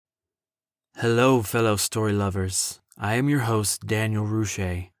Hello, fellow story lovers. I am your host, Daniel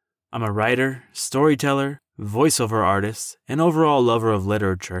Rouchet. I'm a writer, storyteller, voiceover artist, and overall lover of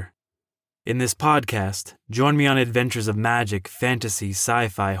literature. In this podcast, join me on adventures of magic, fantasy,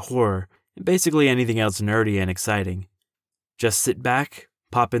 sci-fi, horror, and basically anything else nerdy and exciting. Just sit back,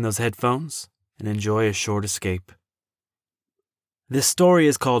 pop in those headphones, and enjoy a short escape. This story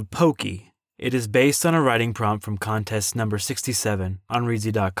is called Pokie. It is based on a writing prompt from contest number 67 on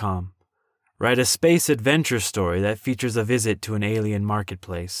Reedsy.com. Write a space adventure story that features a visit to an alien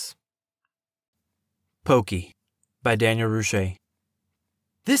marketplace. Pokie by Daniel Rouchet.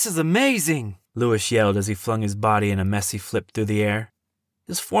 "This is amazing!" Lewis yelled as he flung his body in a messy flip through the air.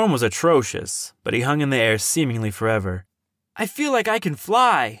 His form was atrocious, but he hung in the air seemingly forever. "I feel like I can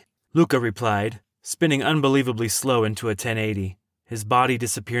fly," Luca replied, spinning unbelievably slow into a 1080, his body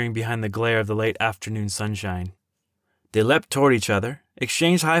disappearing behind the glare of the late afternoon sunshine. They leapt toward each other,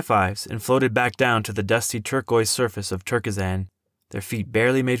 exchanged high fives, and floated back down to the dusty turquoise surface of Turkestan. Their feet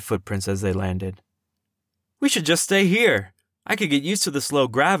barely made footprints as they landed. "We should just stay here. I could get used to the slow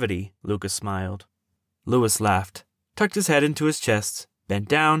gravity," Lucas smiled. Lewis laughed, tucked his head into his chest, bent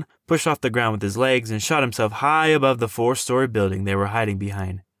down, pushed off the ground with his legs, and shot himself high above the 4-story building they were hiding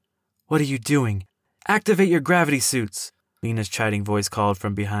behind. "What are you doing? Activate your gravity suits," Lena's chiding voice called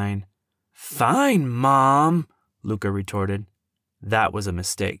from behind. "Fine, Mom," Luca retorted. That was a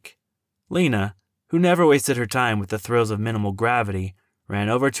mistake. Lena, who never wasted her time with the thrills of minimal gravity, ran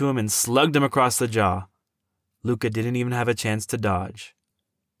over to him and slugged him across the jaw. Luca didn't even have a chance to dodge.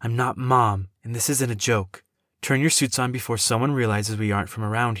 "I'm not Mom, and this isn't a joke. Turn your suits on before someone realizes we aren't from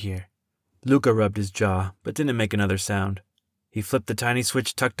around here." Luca rubbed his jaw, but didn't make another sound. He flipped the tiny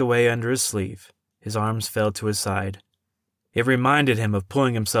switch tucked away under his sleeve. His arms fell to his side. It reminded him of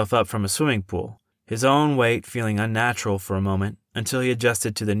pulling himself up from a swimming pool, his own weight feeling unnatural for a moment until he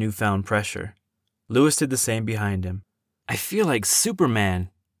adjusted to the newfound pressure. Lewis did the same behind him. "I feel like Superman,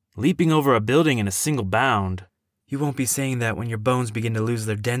 leaping over a building in a single bound." "You won't be saying that when your bones begin to lose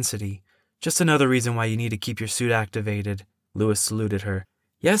their density. Just another reason why you need to keep your suit activated," Lewis saluted her.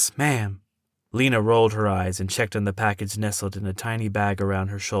 "Yes, ma'am." Lena rolled her eyes and checked on the package nestled in a tiny bag around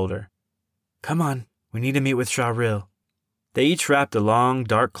her shoulder. "Come on, we need to meet with Shahril." They each wrapped a long,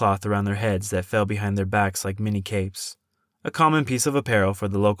 dark cloth around their heads that fell behind their backs like mini capes, a common piece of apparel for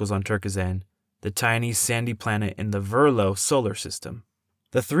the locals on Turkestan, the tiny, sandy planet in the Verlo solar system.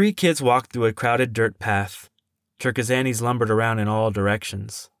 The 3 kids walked through a crowded dirt path. Turkesanis lumbered around in all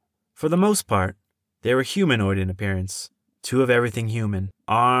directions. For the most part, they were humanoid in appearance, 2 of everything human,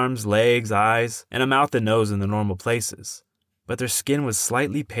 arms, legs, eyes, and a mouth and nose in the normal places. But their skin was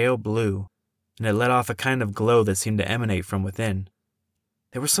slightly pale blue, and it let off a kind of glow that seemed to emanate from within.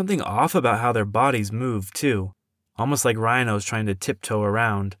 There was something off about how their bodies moved, too, almost like rhinos trying to tiptoe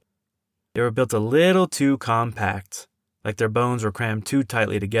around. They were built a little too compact, like their bones were crammed too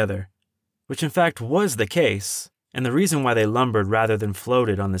tightly together, which in fact was the case, and the reason why they lumbered rather than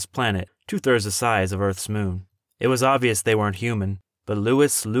floated on this planet 2/3 the size of Earth's moon. It was obvious they weren't human, but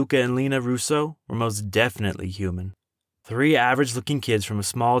Lewis, Luca, and Lena Russo were most definitely human. 3 average-looking kids from a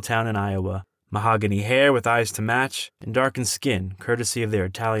small town in Iowa, mahogany hair with eyes to match, and darkened skin, courtesy of their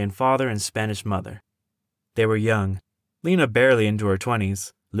Italian father and Spanish mother. They were young, Lena barely into her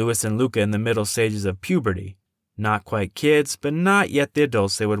 20s, Lewis and Luca in the middle stages of puberty, not quite kids, but not yet the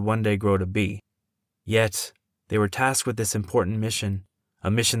adults they would one day grow to be. Yet, they were tasked with this important mission, a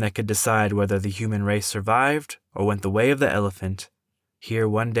mission that could decide whether the human race survived or went the way of the elephant, here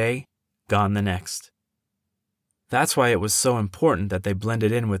one day, gone the next. That's why it was so important that they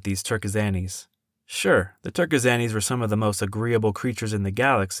blended in with these Turkesanis. Sure, the Turkesanis were some of the most agreeable creatures in the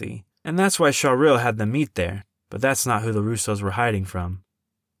galaxy, and that's why Shahril had them meet there, but that's not who the Russos were hiding from.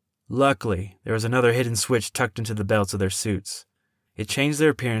 Luckily, there was another hidden switch tucked into the belts of their suits. It changed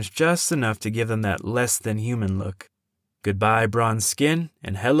their appearance just enough to give them that less-than-human look. Goodbye bronze skin,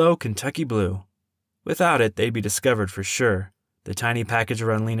 and hello Kentucky blue. Without it, they'd be discovered for sure, the tiny package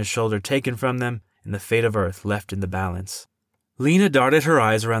around Lena's shoulder taken from them, and the fate of Earth left in the balance. Lena darted her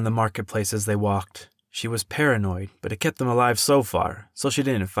eyes around the marketplace as they walked. She was paranoid, but it kept them alive so far, so she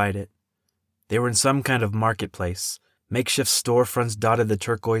didn't fight it. They were in some kind of marketplace. Makeshift storefronts dotted the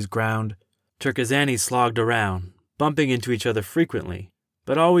turquoise ground. Turkesanis slogged around, bumping into each other frequently,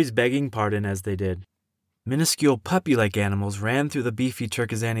 but always begging pardon as they did. Minuscule puppy-like animals ran through the beefy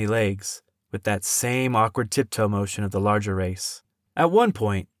Turkesani legs, with that same awkward tiptoe motion of the larger race. At one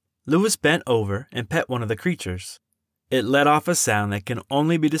point, Lewis bent over and pet one of the creatures. It let off a sound that can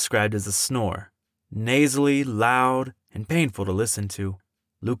only be described as a snore, nasally, loud, and painful to listen to.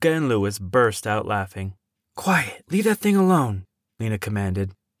 Luca and Lewis burst out laughing. "Quiet, leave that thing alone," Lena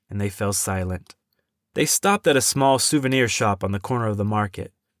commanded, and they fell silent. They stopped at a small souvenir shop on the corner of the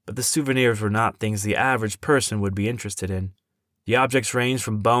market, but the souvenirs were not things the average person would be interested in. The objects ranged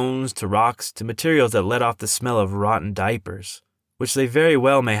from bones to rocks to materials that let off the smell of rotten diapers, which they very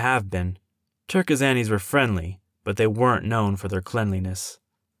well may have been. Turkezanis were friendly, but they weren't known for their cleanliness.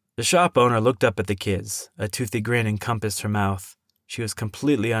 The shop owner looked up at the kids. A toothy grin encompassed her mouth. She was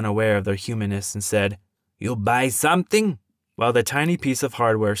completely unaware of their humanness and said, "You'll buy something?" While the tiny piece of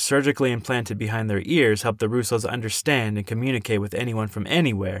hardware surgically implanted behind their ears helped the Russos understand and communicate with anyone from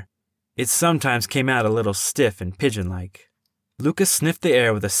anywhere, it sometimes came out a little stiff and pigeon-like. Luca sniffed the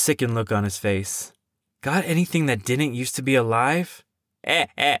air with a sickened look on his face. "Got anything that didn't used to be alive?"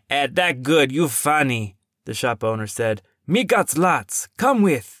 That good, you funny," the shop owner said. "Me got lots, come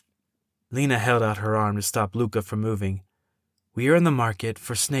with." Lena held out her arm to stop Luca from moving. "We are in the market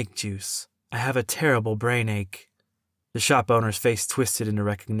for snake juice. I have a terrible brain ache." The shop owner's face twisted into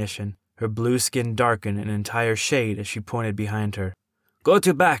recognition. Her blue skin darkened an entire shade as she pointed behind her. "Go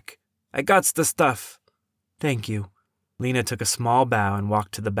to back. I got the stuff." "Thank you." Lena took a small bow and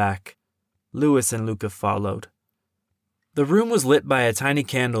walked to the back. Louis and Luca followed. The room was lit by a tiny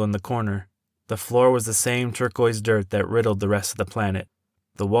candle in the corner. The floor was the same turquoise dirt that riddled the rest of the planet.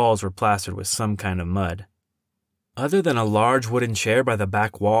 The walls were plastered with some kind of mud. Other than a large wooden chair by the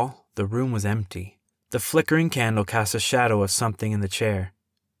back wall, the room was empty. The flickering candle cast a shadow of something in the chair.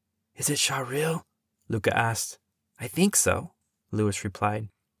 "Is it Charil?" Luca asked. "I think so," Louis replied.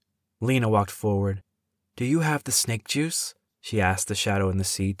 Lena walked forward. "Do you have the snake juice?" she asked the shadow in the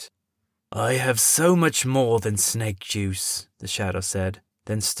seat. "I have so much more than snake juice," the shadow said,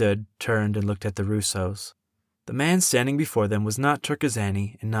 then stood, turned, and looked at the Russos. The man standing before them was not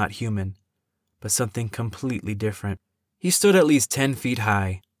Turkezani and not human, but something completely different. He stood at least 10 feet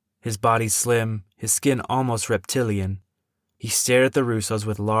high, his body slim, his skin almost reptilian. He stared at the Russos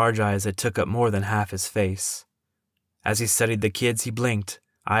with large eyes that took up more than half his face. As he studied the kids, he blinked.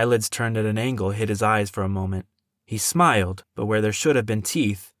 Eyelids turned at an angle hid his eyes for a moment. He smiled, but where there should have been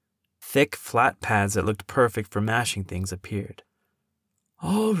teeth, thick, flat pads that looked perfect for mashing things appeared.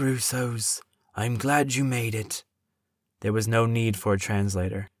 "Oh, Russos, I'm glad you made it." There was no need for a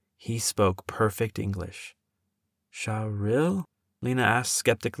translator. He spoke perfect English. "Charil?" Lena asked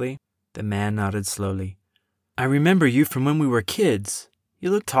skeptically. The man nodded slowly. "I remember you from when we were kids. You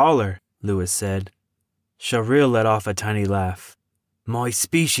look taller," Louis said. Charil let off a tiny laugh. "My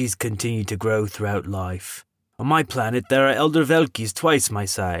species continue to grow throughout life. On my planet, there are elder Velkis twice my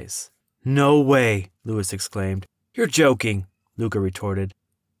size." "No way," Louis exclaimed. "You're joking," Luca retorted.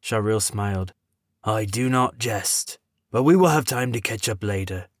 Charil smiled. "I do not jest, but we will have time to catch up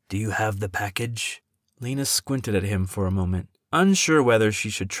later. Do you have the package?" Lena squinted at him for a moment, unsure whether she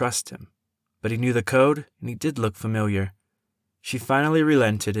should trust him. But he knew the code, and he did look familiar. She finally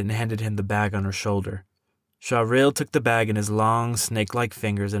relented and handed him the bag on her shoulder. Charil took the bag in his long, snake-like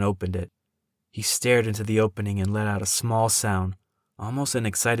fingers and opened it. He stared into the opening and let out a small sound, almost an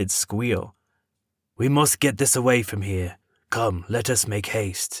excited squeal. "We must get this away from here. Come, let us make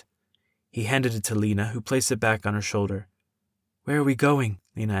haste." He handed it to Lena, who placed it back on her shoulder. "Where are we going?"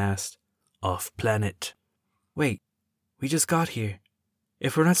 Lena asked. "Off planet." "Wait, we just got here.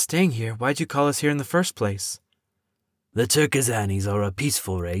 If we're not staying here, why'd you call us here in the first place?" "The Turkezanis are a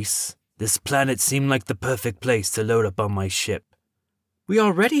peaceful race. This planet seemed like the perfect place to load up on my ship." "We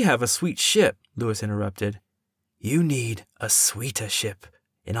already have a sweet ship," Louis interrupted. "You need a sweeter ship,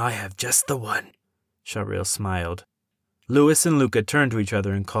 and I have just the one." Charil smiled. Louis and Luca turned to each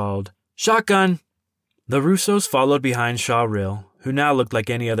other and called, "Shotgun!" The Russos followed behind Charil, who now looked like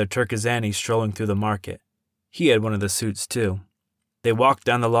any other Turkezani strolling through the market. He had one of the suits, too. They walked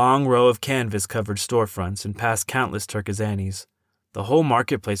down the long row of canvas-covered storefronts and past countless Turkezanis. The whole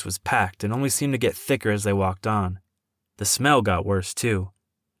marketplace was packed and only seemed to get thicker as they walked on. The smell got worse, too.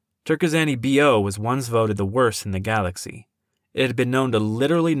 Turkezani BO was once voted the worst in the galaxy. It had been known to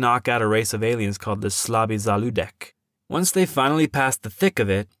literally knock out a race of aliens called the Slabi Zaludek. Once they finally passed the thick of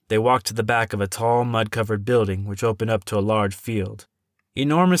it, they walked to the back of a tall, mud-covered building which opened up to a large field.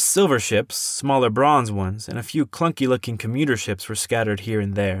 Enormous silver ships, smaller bronze ones, and a few clunky-looking commuter ships were scattered here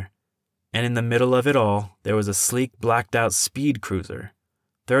and there. And in the middle of it all, there was a sleek, blacked-out speed cruiser.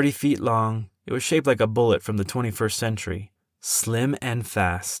 30 feet long, it was shaped like a bullet from the 21st century, slim and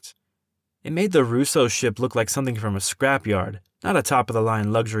fast. It made the Russo ship look like something from a scrapyard, not a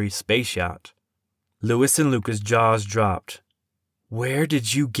top-of-the-line luxury space yacht. Louis and Luca's jaws dropped. "Where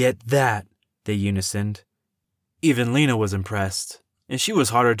did you get that?" they unisoned. Even Lena was impressed, and she was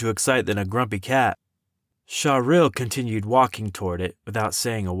harder to excite than a grumpy cat. Charil continued walking toward it without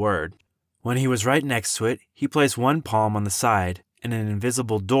saying a word. When he was right next to it, he placed one palm on the side and an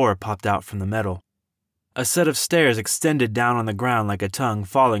invisible door popped out from the metal. A set of stairs extended down on the ground like a tongue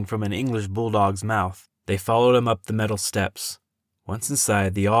falling from an English bulldog's mouth. They followed him up the metal steps. Once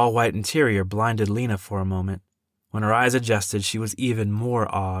inside, the all-white interior blinded Lena for a moment. When her eyes adjusted, she was even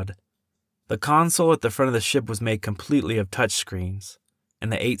more awed. The console at the front of the ship was made completely of touchscreens,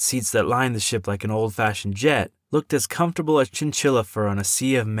 and the 8 seats that lined the ship like an old-fashioned jet looked as comfortable as chinchilla fur on a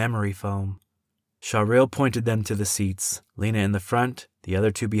sea of memory foam. Sha'ril pointed them to the seats, Lena in the front, the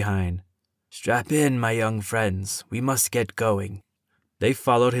other 2 behind. "Strap in, my young friends. We must get going." They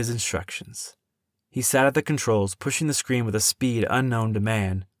followed his instructions. He sat at the controls, pushing the screen with a speed unknown to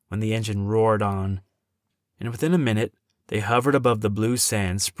man when the engine roared on. And within a minute, they hovered above the blue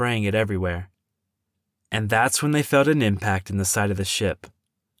sand, spraying it everywhere. And that's when they felt an impact in the side of the ship.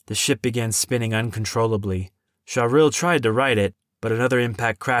 The ship began spinning uncontrollably. Sha'ril tried to right it, but another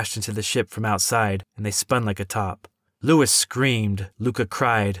impact crashed into the ship from outside, and they spun like a top. Lewis screamed, Luca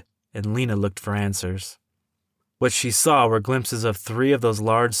cried, and Lena looked for answers. What she saw were glimpses of 3 of those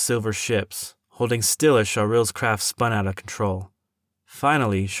large silver ships, holding still as Sha'ril's craft spun out of control.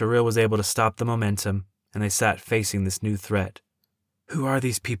 Finally, Sha'ril was able to stop the momentum, and they sat facing this new threat. "Who are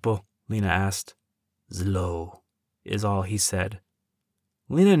these people?" Lena asked. "Zlo," is all he said.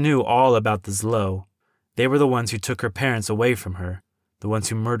 Lena knew all about the Zlo. They were the ones who took her parents away from her, the ones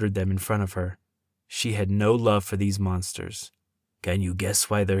who murdered them in front of her. She had no love for these monsters. "Can you guess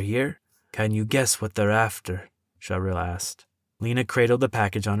why they're here? Can you guess what they're after?" Sha'ril asked. Lena cradled the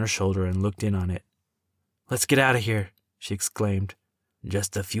package on her shoulder and looked in on it. "Let's get out of here," she exclaimed.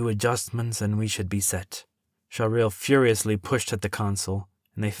 "Just a few adjustments and we should be set." Sha'ril furiously pushed at the console,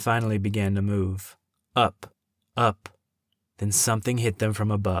 and they finally began to move. Up, up. Then something hit them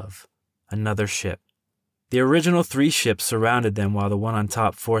from above. Another ship. The original 3 ships surrounded them while the one on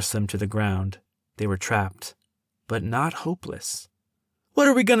top forced them to the ground. They were trapped, but not hopeless. "What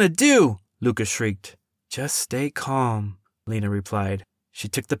are we gonna do?" Luca shrieked. "Just stay calm," Lena replied. She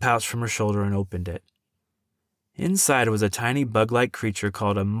took the pouch from her shoulder and opened it. Inside was a tiny bug-like creature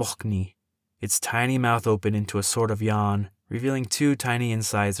called a mochni. Its tiny mouth opened into a sort of yawn, revealing 2 tiny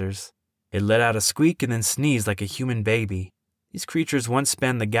incisors. It let out a squeak and then sneezed like a human baby. These creatures once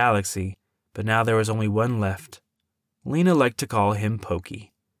spanned the galaxy, but now there was only one left. Lena liked to call him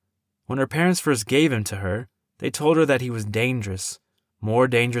Pokie. When her parents first gave him to her, they told her that he was dangerous, more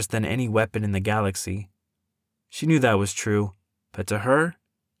dangerous than any weapon in the galaxy. She knew that was true, but to her,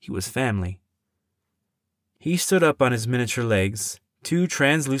 he was family. He stood up on his miniature legs. 2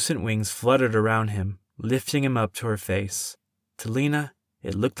 translucent wings fluttered around him, lifting him up to her face. To Lena,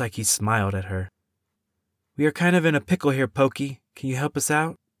 it looked like he smiled at her. "We are kind of in a pickle here, Pokie. Can you help us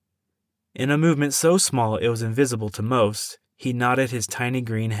out?" In a movement so small it was invisible to most, he nodded his tiny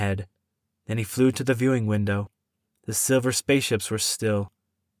green head. Then he flew to the viewing window. The silver spaceships were still.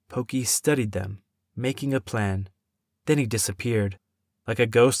 Pokie studied them, making a plan. Then he disappeared. Like a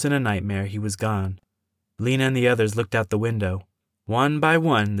ghost in a nightmare, he was gone. Lena and the others looked out the window. One by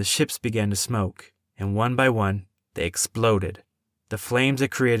one, the ships began to smoke, and one by one, they exploded. The flames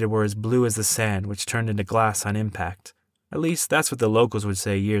it created were as blue as the sand, which turned into glass on impact. At least that's what the locals would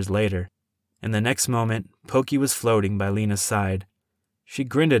say years later. And the next moment, Pokie was floating by Lena's side. She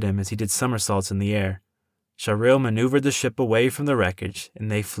grinned at him as he did somersaults in the air. Sha'ril maneuvered the ship away from the wreckage,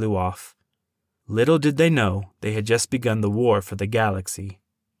 and they flew off. Little did they know they had just begun the war for the galaxy.